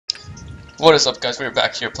What is up, guys? We're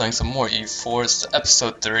back here playing some more E4. It's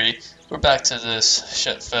episode 3. We're back to this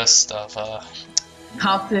shitfest of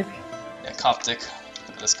Coptic. Yeah, Coptic.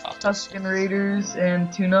 Look at this Coptic. Tuscan Raiders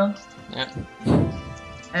and Tuna. Yeah.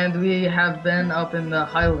 And we have been up in the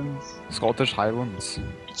Highlands. Scottish Highlands.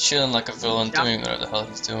 Chilling like a villain, Yep. doing whatever the hell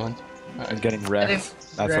he's doing. I'm getting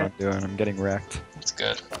wrecked. That's what I'm doing. I'm getting wrecked. That's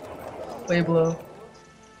good. Pueblo.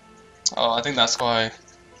 Oh, I think that's why.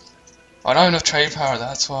 Oh, I don't have enough trade power,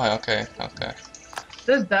 that's why. Okay.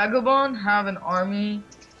 Does Dagobon have an army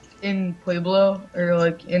in Pueblo or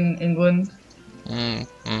like in England? Ben?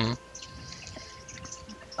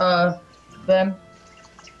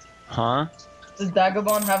 Huh? Does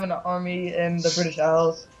Dagobon have an army in the British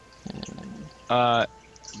Isles?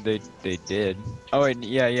 They did. Oh wait,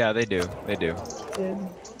 yeah, they do. They do. Yeah.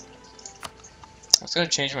 I was gonna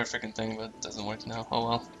change my freaking thing, but it doesn't work now. Oh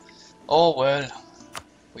well. Oh well.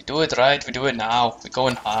 We do it right, we do it now. We're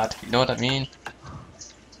going hard, you know what I mean?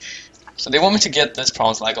 So they want me to get this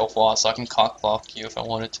province like Oahu, so I can cock block you if I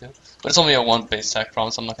wanted to. But it's only a 1 base tech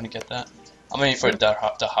province, so I'm not gonna get that. I'm aiming for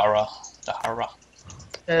Dahara.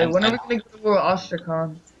 When are we gonna go to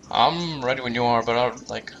Astrakhan? I'm ready when you are, but I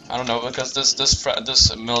don't know, because this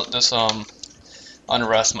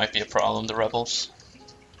unrest might be a problem, the rebels.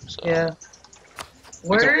 So, Yeah.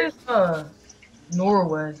 Where is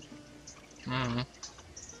Norway?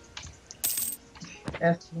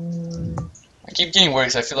 F1. I keep getting worried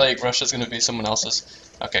 'cause I feel like Russia's gonna be someone else's.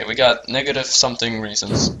 Okay, we got negative something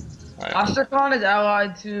reasons. Alright. Astrakhan is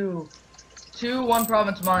allied to two 1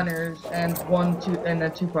 province miners and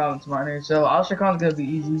 2 province miners, so Astrakhan's gonna be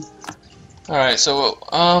easy. Alright, so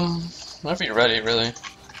whenever you're ready, really.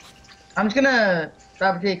 I'm just gonna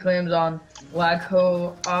fabricate claims on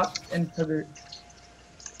Lagho, and Tugger.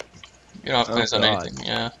 You don't have claims on God. anything,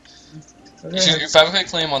 yeah. Okay. You fabricate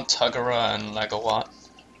claim on Tugara and Lagawatt.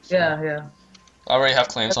 Yeah. I already have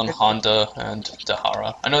claims on Honda and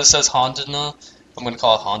Dahara. I know it says Honda now. I'm gonna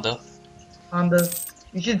call it Honda. Honda.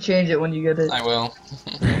 You should change it when you get it. I will.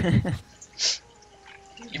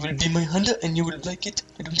 You will be my Honda and you will like it.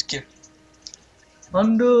 I don't care.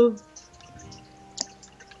 Honda.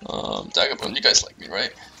 Dagobon, you guys like me,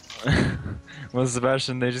 right? Well,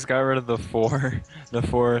 Sebastian, they just got rid of the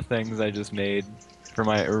four things I just made for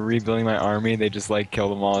my rebuilding my army. They just like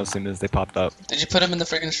killed them all as soon as they popped up. Did you put him in the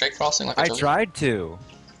freaking straight crossing? Like I told you? tried to.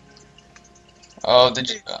 Oh, did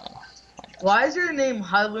you? Why is your name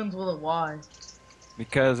Highlands with a Y?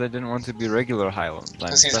 Because I didn't want to be regular Highlands.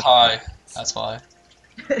 Because he's high. That's why.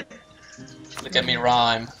 Look at me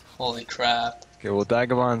rhyme. Holy crap. Okay, well,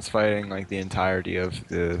 Dagobon's fighting like the entirety of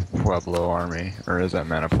the Pueblo army, or is that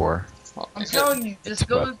Manipur? Well, I'm telling you, just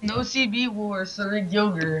go with no CB war, Surig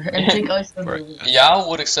Yoger, and take Iceland. Right. over. Yao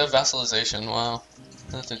would accept vassalization. Wow,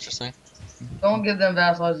 that's interesting. Don't give them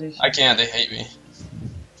vassalization. I can't. They hate me.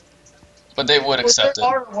 But they would accept there it.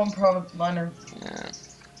 are 1 province minor. Yeah.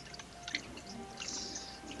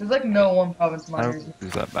 There's like no 1 province I minors. don't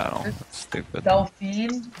lose that battle. That's stupid.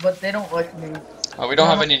 Delphine, but they don't like me. Oh, we don't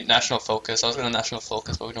have any national focus. I was gonna national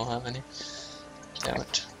focus, but we don't have any. Damn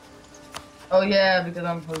it. Oh yeah, because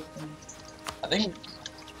I'm hosting. I think.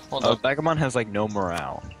 Hold Oh, up. Dagobon has like no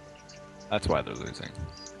morale. That's why they're losing.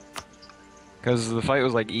 Because the fight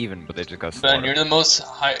was like even, but they just got Ben, slaughtered. you're the most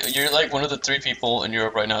high. You're like one of the 3 people in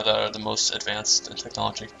Europe right now that are the most advanced in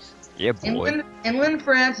technology. Yeah, boy. Inland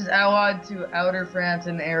France is allied to Outer France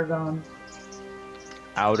and Aragon.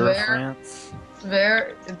 Outer Tver. France?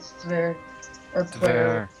 It's Tver. Or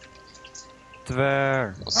Tver.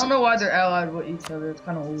 Tver. I don't know why they're allied with each other, it's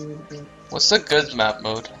kind of weird. But... What's the good map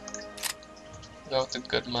mode? Is that what the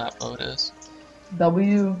good map mode is?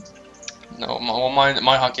 W. No, my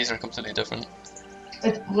hotkeys are completely different.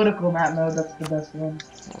 It's political map mode, that's the best one.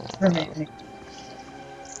 For me.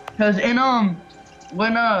 Because in,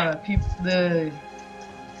 when,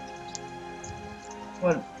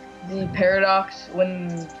 the Paradox,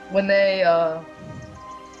 when they,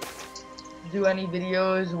 do any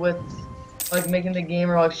videos with, like, making the game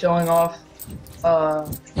or, like, showing off, a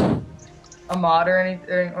mod or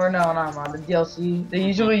anything, or no, not a mod, the DLC, they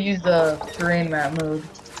usually use the terrain map mode.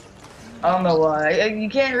 I don't know why. You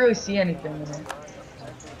can't really see anything in it.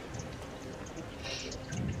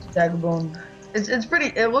 Dagobon. It's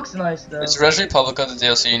pretty. It looks nice though. Is Res Republica the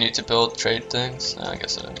DLC you need to build trade things? I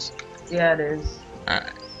guess it is. Yeah, it is.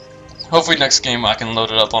 Alright. Hopefully next game I can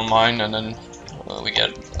load it up on mine and then we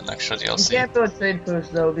get an extra You DLC. can't throw a trade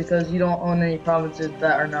post though because you don't own any provinces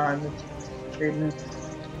that are not in the trade list.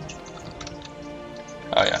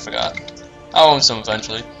 Oh yeah, I forgot. I'll own some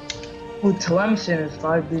eventually. Ooh, Tlemcen is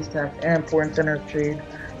 5 beast tax and important center of trade.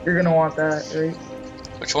 You're gonna want that, right?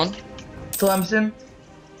 Which one? Tlemcen?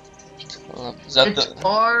 Is that It's the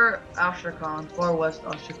far Astrakhan, far west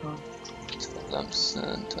Astrakhan.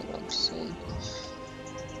 Tlemcen.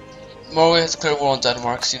 Norway has declared war on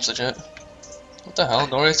Denmark. Seems legit. What the hell?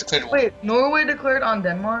 Norway has declared war. Wait, Norway declared on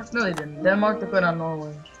Denmark? No, they didn't. Denmark declared on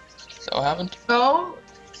Norway. Is that what happened? No,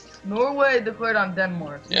 Norway declared on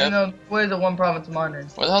Denmark. Yeah. You know, Norway is a one-province minor.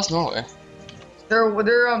 Where the hell's Norway?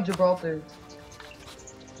 They're on Gibraltar.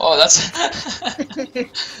 Oh, that's.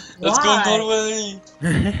 Let's go Why? Norway!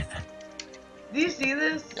 Do you see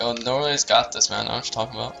this? Yo, Norway's got this, man. I know what you're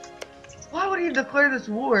talking about. Why would he declare this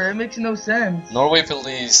war? It makes no sense. Norway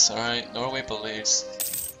police, alright? Norway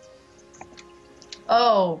police.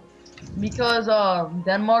 Oh, because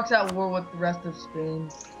Denmark's at war with the rest of Spain.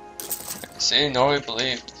 See, Norway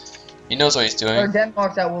believed. He knows what he's Or doing.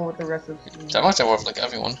 Denmark's at war with the rest of Spain. Denmark's at war with like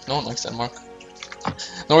everyone. No one likes Denmark.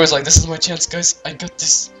 Norway's like, this is my chance, guys. I got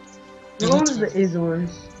this. Who owns the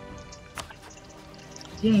Azores?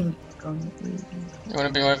 Damn. You wanna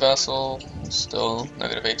be my vassal? Still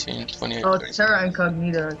negative 18, 28, Oh, 30. it's Terra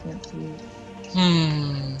Incognita. I can't see it.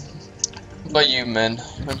 What about you, men?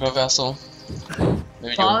 You wanna be my vassal?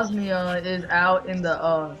 Maybe you. Bosnia is out in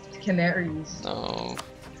the Canaries. No.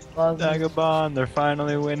 Bosnia. Dagobah, they're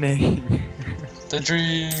finally winning. The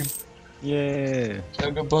dream. Yeah.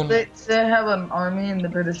 Dagobah. They have an army in the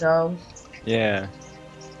British Isles. Yeah.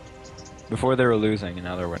 Before they were losing, and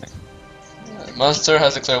now they're winning. Munster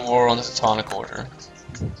has declared war on the Teutonic Order.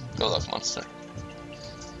 Good luck, Munster.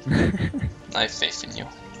 I have faith in you.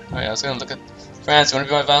 Alright, I was gonna look at France. You wanna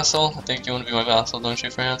be my vassal? I think you wanna be my vassal, don't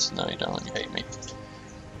you, France? No, you don't. You hate me.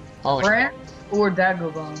 Oh, France or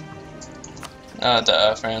Dagobah?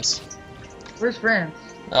 France. Where's France?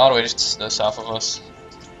 All the way just to the south of us.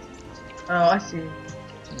 Oh, I see.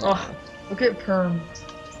 Oh, look at Perm.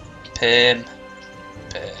 Pim.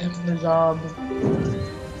 Nizab.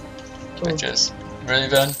 Bitches. Really,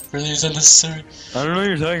 Ben? Really, is that necessary? I don't know what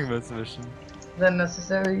you're talking about, Sebastian. Is that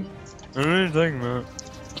necessary? I don't know what you're talking about.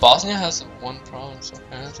 Bosnia has one province.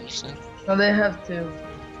 Okay, that's interesting. No, they have two.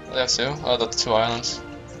 They have two? Oh, the two islands.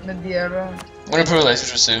 Madeira. I'm gonna put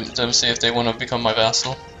relations with them, see if they want to become my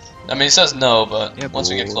vassal. I mean, it says no, but Yeah, once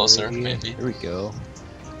we get boy. closer, maybe. Here we go.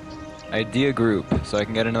 Idea group. So I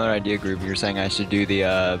can get another idea group. You're saying I should do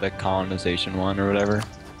the colonization one or whatever?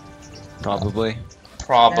 Probably.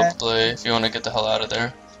 Probably, if you want to get the hell out of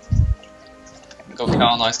there. Go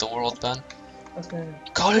colonize the world, Ben. Okay.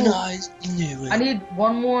 Colonize? You knew it. I need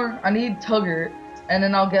one more. I need Tugger, and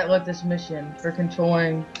then I'll get like this mission for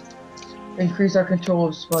controlling, increase our control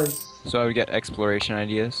of spice. So I would get exploration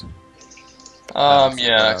ideas? Yeah,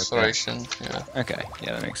 okay. exploration, yeah. Okay,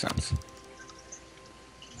 yeah, that makes sense.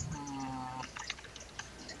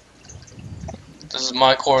 This is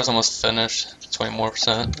my core is almost finished, 20 more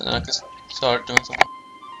 %, and I can start doing something.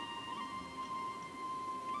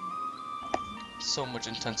 So much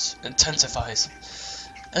intensifies.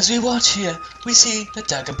 As we watch here, we see that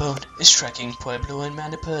Dagobah is striking Pueblo and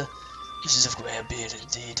Manipa. This is a rare beard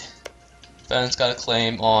indeed. Ben's got a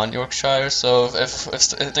claim on Yorkshire, so if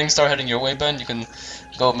things start heading your way, Ben, you can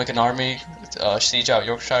go make an army, siege out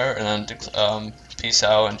Yorkshire, and then peace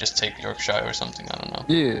out and just take Yorkshire or something, I don't know.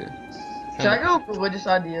 Yeah. Should I go with religious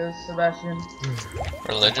ideas, Sebastian?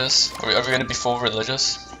 Religious? Are we gonna be full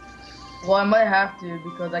religious? Well, I might have to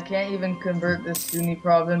because I can't even convert this Sunni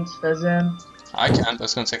province, Fezan. I can, but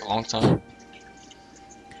it's gonna take a long time.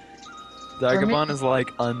 Dagobah is like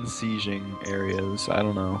unsieging areas. I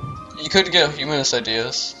don't know. You could get humanist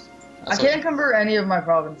ideas. I can't convert any of my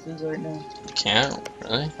provinces right now. You can't?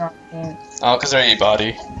 Really? No, I can't. Oh, because they're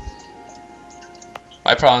E-body.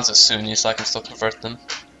 My province is Sunni, so I can still convert them.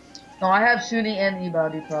 No, I have Sunni and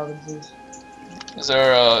Ibadi provinces. Is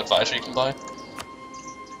there an advisor you can buy?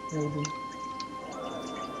 Maybe.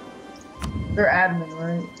 They're admin,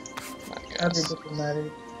 right? I Now guess. they're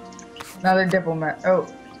diplomatic. Now they're diplomat. Oh.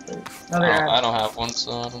 Wait. Now they're admin. I don't have one,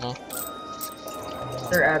 so I don't know.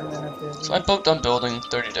 They're admin up there. So I booked on building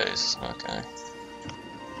 30 days. Okay.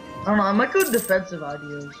 I don't know, I might go defensive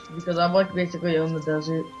ideas because I'm like basically in the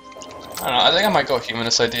desert. I don't know, I think I might go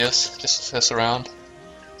humanist ideas, just to piss around.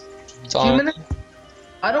 It's all Humanist?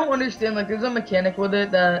 I don't understand, like there's a mechanic with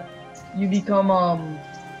it that you become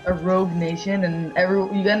a rogue nation and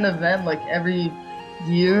you get an event like every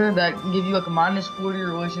year that can give you like a -40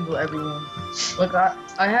 relations with everyone. Like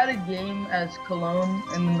I had a game as Cologne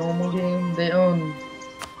in the normal game. They own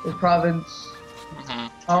the province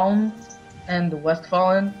Ulm and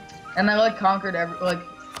Westfalen, and I like conquered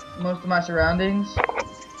most of my surroundings.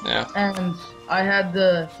 Yeah. And I had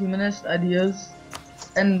the humanist ideas,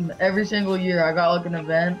 and every single year I got like an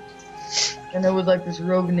event, and it was like this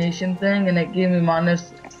rogue nation thing, and it gave me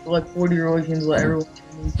 -40 relations with everyone.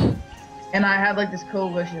 And I had like this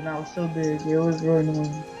coalition that was so big. It was really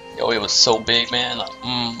annoying. Yo, it was so big, man. Like, you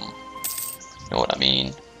know what I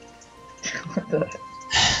mean? What the?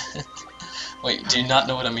 Wait, do you not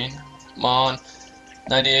know what I mean? Come on.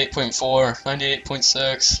 98.4,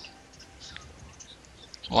 98.6.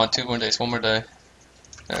 Come on, 2 more days, 1 more day.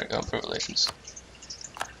 There we go, improve relations.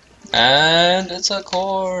 And it's a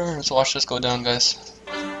core. Let's watch this go down, guys.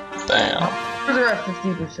 Bam. They're at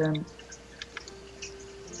 50%.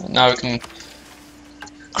 Now we can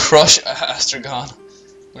crush Astragon.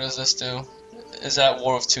 What does this do? Is that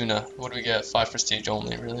War of Tuna? What do we get? 5 prestige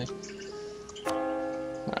only, really?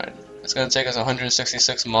 Alright. It's gonna take us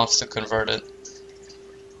 166 months to convert it.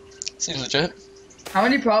 Seems legit. How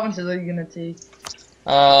many provinces are you gonna take?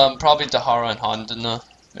 Probably Dahara and Handana,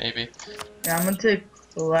 maybe. Yeah, I'm gonna take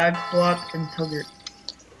Lagplot and Tuggart.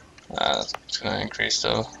 It's gonna increase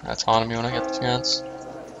the autonomy when I get the chance.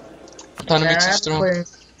 Autonomy too strong.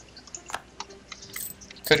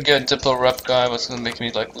 Could get a Diplo rep guy, but it's gonna make me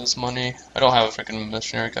like lose money. I don't have a freaking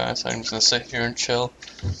missionary guy, so I'm just gonna sit here and chill.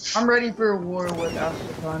 I'm ready for a war with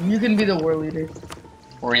Astrakhan. You can be the war leader.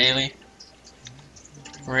 Really?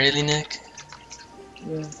 Really, Nick?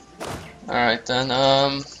 Yeah. Alright then,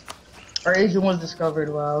 Our agent was discovered.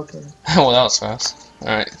 Wow, okay. well that was fast.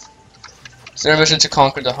 Alright. Is there a mission to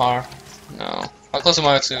conquer Dahar? No. How close am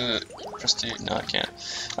I to Prestige? No, I can't.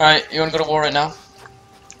 Alright, you wanna go to war right now?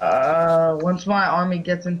 Once my army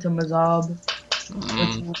gets into Mazab, which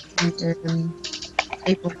will be in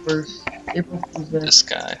April 1st. April 1st. This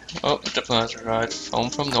guy. Oh, the diplomat arrived home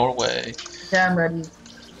from Norway. Yeah, I'm ready.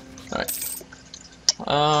 Alright.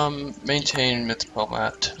 Maintain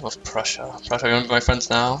diplomat of Prussia. Prussia, you wanna be my friends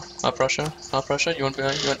now? Prussia? Prussia? You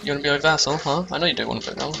wanna be my vassal, huh? I know you do wanna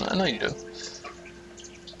be, no? I know you do.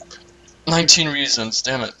 19 reasons,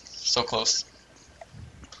 damn it. So close.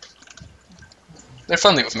 They're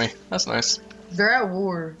friendly with me. That's nice. They're at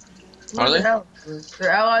war. Are they?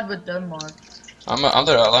 They're allied with Denmark. I'm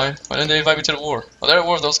their ally. Why didn't they invite me to the war? Oh, they're at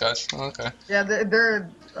war with those guys. Oh, okay. Yeah, they're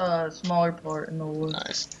a smaller part in the war.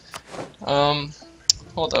 Nice.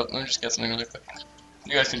 Hold up. Let me just get something really quick.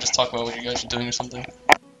 You guys can just talk about what you guys are doing or something.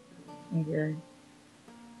 Okay.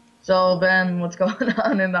 So, Ben, what's going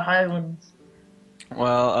on in the Highlands?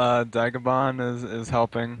 Well, Dagobon is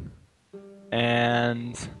helping,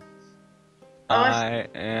 and I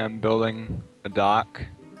am building a dock,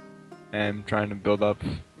 and trying to build up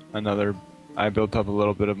another. I built up a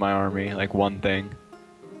little bit of my army, like one thing.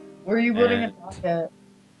 Where are you building a dock at?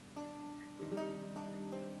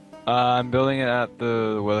 I'm building it at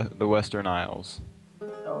the Western Isles.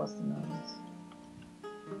 Oh, Western Isles.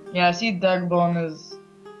 Yeah, I see Dagbon is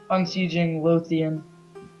unsieging Lothian.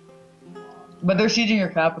 But they're sieging your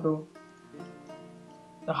capital.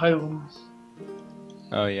 The Highlands.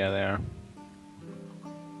 Oh yeah, they are.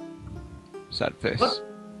 Sad face.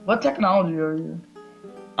 What technology are you?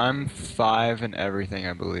 I'm 5 in everything,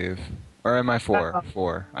 I believe. Or am I 4?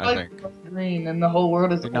 4, I think. Green and the whole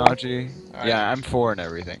world is Technology? Right. Yeah, I'm 4 in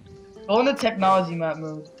everything. Go in the technology map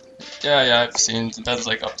mode. Yeah, I've seen that's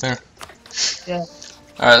like up there. Yeah.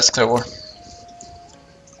 Alright, let's clear war.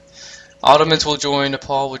 Ottomans will join,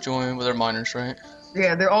 Nepal will join with their miners, right?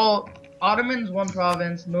 Yeah, they're all Ottomans 1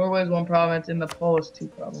 province, Norway's 1 province, and Nepal is 2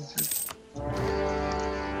 provinces.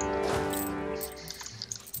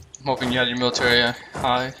 I'm hoping you had your military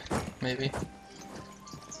high, maybe.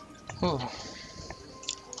 Ooh.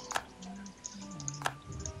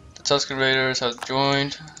 The Tuscan Raiders have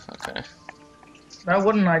joined. Okay. Why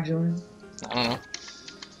wouldn't I join? I don't know.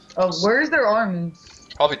 Oh, where's their army?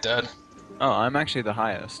 Probably dead. Oh, I'm actually the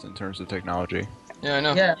highest in terms of technology. Yeah, I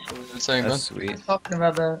know. Yeah. That's what we've been saying, That's man. sweet. Talking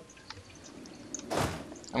about that.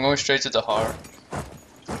 I'm going straight to Dahar.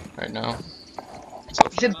 Right now.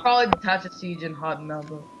 You should probably detach a siege in Hot now,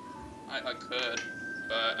 though. I could,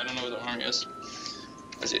 but I don't know where the army is.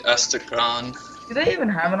 Is it Astrakhan? Do they even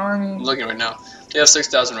have an army? I'm looking right now. They have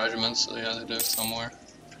 6,000 regiments, so yeah, they do somewhere.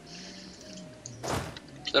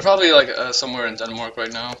 They're probably like somewhere in Denmark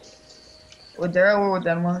right now. Would they're at war with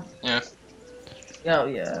Denmark? Yeah. Oh,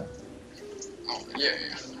 yeah. Oh, yeah.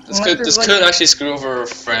 This could actually screw over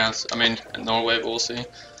France. I mean, and Norway, but we'll see.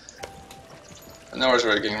 And Norway's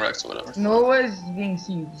already getting wrecked, so whatever. Norway's being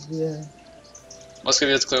sieged, yeah.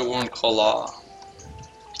 Muscovy has declared war on Kola.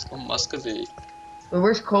 Let's go Muscovy. But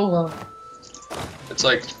where's Kola? It's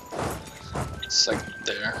like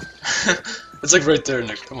there. It's like right there,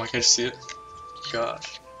 Nick. Come on, can't you see it?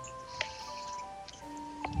 Gosh.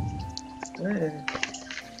 Where?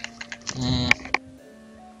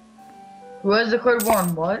 Who has declared war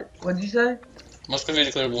on what? What'd you say? Muscovy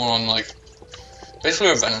declared war on like basically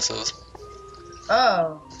where Venice is.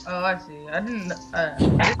 Oh, I see. I didn't know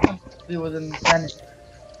he was in the Senate.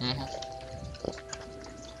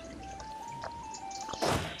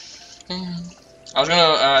 I was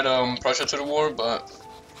gonna add Prussia to the war, but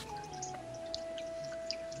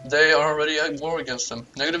they are already at war against them.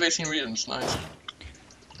 Negative 18 regions, nice.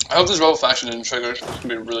 I hope this rebel faction didn't trigger. It's gonna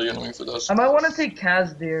be really annoying for this. I might want to take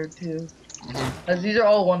Kazdir too, as these are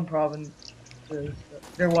all one province.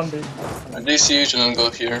 They're one base. De-siege and then go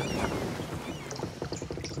here.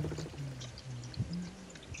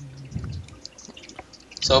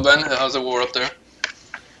 So Ben, how's the war up there?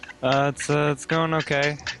 It's going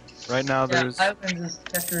okay. Right now there's Islands is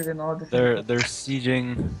scattered in all different. they're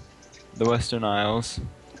sieging the Western Isles,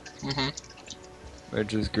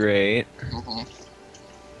 which is great.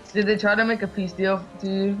 Did they try to make a peace deal to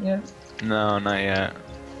you? Yeah. No, not yet.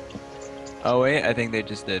 Oh wait, I think they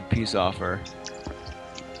just did peace offer.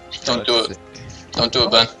 Don't do it. Don't do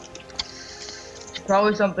it, Ben.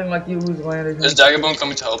 Probably something like you lose land or something. Is Dagobah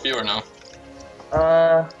coming to help you or no?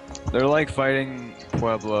 They're like fighting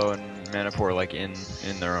Pueblo and Manipur like in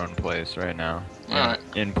their own place right now. Alright.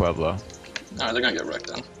 In Pueblo. Alright, they're gonna get wrecked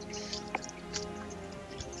then.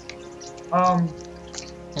 Well,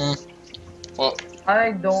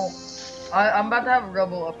 I'm about to have a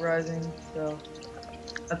rebel uprising, so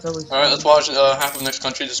that's always. Alright, let's watch half of next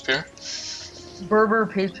country disappear. Berber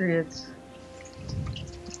patriots.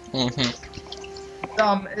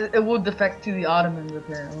 It will defect to the Ottomans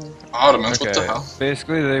apparently. Ottomans, what the hell?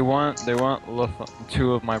 Basically, they want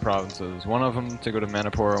two of my provinces. One of them to go to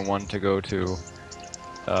Manipur and one to go to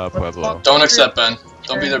Pueblo. Don't accept, Ben.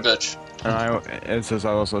 Don't be their bitch. And it says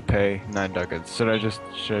I also pay 9 ducats. Should I just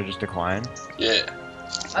decline? Yeah.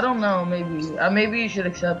 I don't know. Maybe you should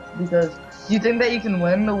accept because do you think that you can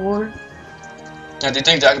win the war? Yeah, do you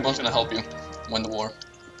think Dagobah's gonna help you win the war?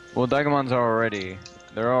 Well, Dagobah's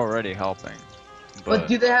they're already helping. But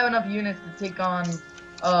do they have enough units to take on?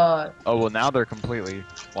 Oh well, now they're completely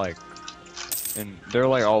they're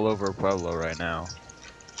like all over Pueblo right now.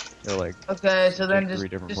 They're like okay, so then just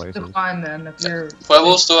places. decline then if you're.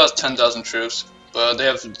 Pueblo still has 10,000 troops, but they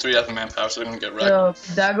have 3,000 manpower, so they're gonna get wrecked.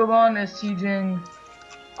 Dagobah is sieging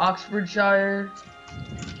Oxfordshire,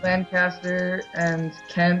 Lancaster, and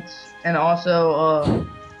Kent, and also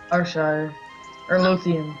Ayrshire or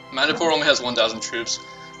Lothian. Manipur only has 1,000 troops.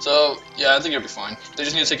 So, yeah, I think you'll be fine. They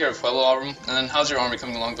just need to take care of Pueblo Aurum. And then, how's your army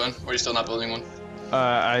coming along, Ben? Or are you still not building one?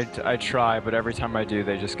 I try, but every time I do,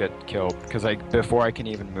 they just get killed. Because before I can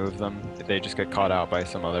even move them, they just get caught out by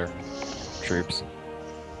some other troops.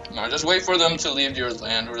 No, just wait for them to leave your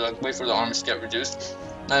land, or like, wait for the armies to get reduced.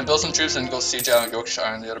 And then build some troops and go siege out Yorkshire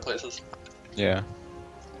and the other places. Yeah.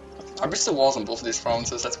 I breached the walls in both of these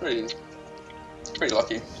provinces. That's pretty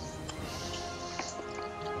lucky.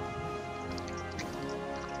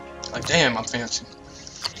 Like, damn, I'm fancy.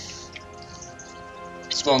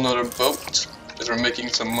 Let's build another boat, because we're making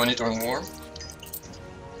some money during war.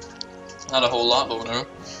 Not a whole lot, but whatever.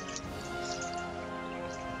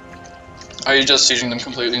 Are you just sieging them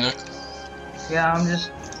completely, Nick? Yeah, I'm just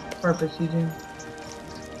purpose sieging.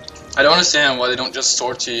 I don't understand why they don't just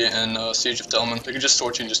sortie in Siege of Delman. They could just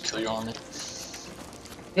sortie and just kill your army.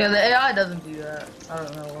 Yeah, the AI doesn't do that. I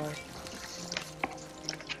don't know why.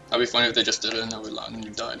 That'd be funny if they just did it and then we landed and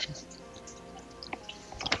you died.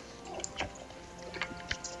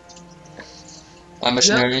 My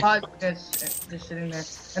missionary. You have 5 minutes just sitting there,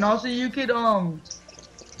 and also you could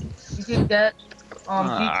get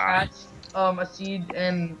detach a siege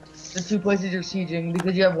in the 2 places you're sieging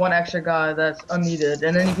because you have 1 extra guy that's unneeded,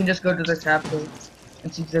 and then you can just go to their capital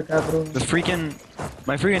and siege their capital.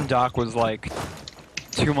 My freaking dock was like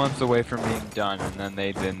 2 months away from being done, and then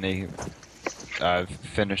they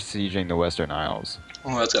finished sieging the Western Isles.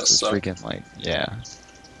 Oh, that's gotta suck. Freaking like, yeah.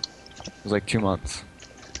 It was like 2 months.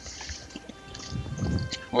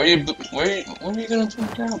 What are you gonna do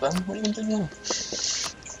now, Ben? What are you gonna do now?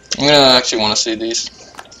 I'm gonna actually want to see these.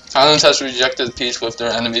 Thailand has rejected peace with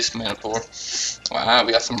their enemies, Manipur. Wow,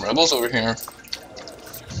 we got some rebels over here.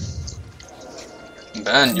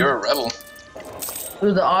 Ben, you're a rebel.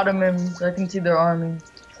 Through the Ottomans, I can see their army.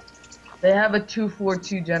 They have a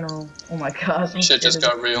 242 general. Oh my gosh. Shit just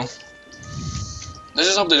got real. Let's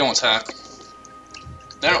just hope they don't attack.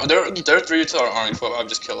 They're 3 to our army, but I'll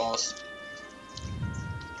just kill us.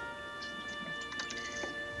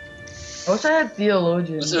 I wish I had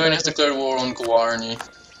theologians. Lithuania has declared war on Guarani.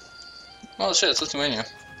 Oh shit, it's Lithuania.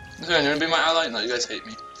 Lithuania, you wanna be my ally? No, you guys hate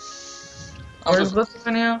me. Where's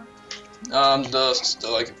Lithuania?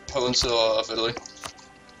 The like peninsula of Italy.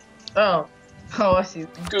 Oh, I see.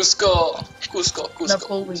 Cusco!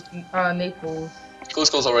 Naples.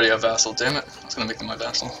 Cusco's already a vassal, damn it. I was gonna make them my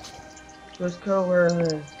vassal. Cusco, where are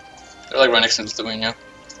they? They're like right next to Lithuania.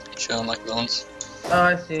 chilling like villains. Oh,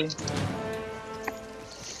 I see.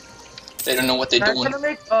 They don't know what they're I'm doing. gonna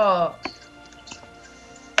make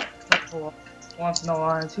Tafawal wants an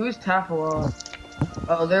alliance. Who is Tafawal?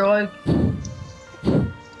 Oh, they're like.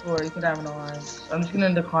 Or you could have an alliance. I'm just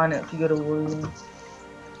gonna decline it if you go to war.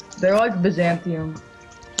 They're like Byzantium.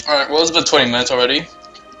 Alright, well, it's been 20 minutes already.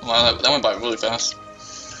 Wow, that went by really fast.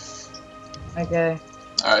 Okay.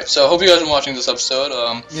 Alright, so I hope you guys are watching this episode.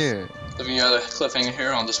 Yeah. Leaving you at a cliffhanger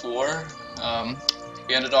here on this war.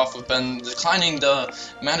 We ended off with Ben declining the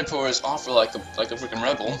Manipure's offer like a freaking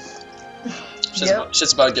rebel.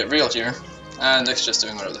 Shit's about to get real here. And Nick's just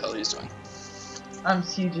doing whatever the hell he's doing. I'm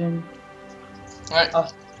sieging. Alright.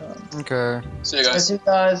 Awesome. Okay. See you guys. See you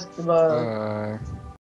guys. Goodbye. Bye.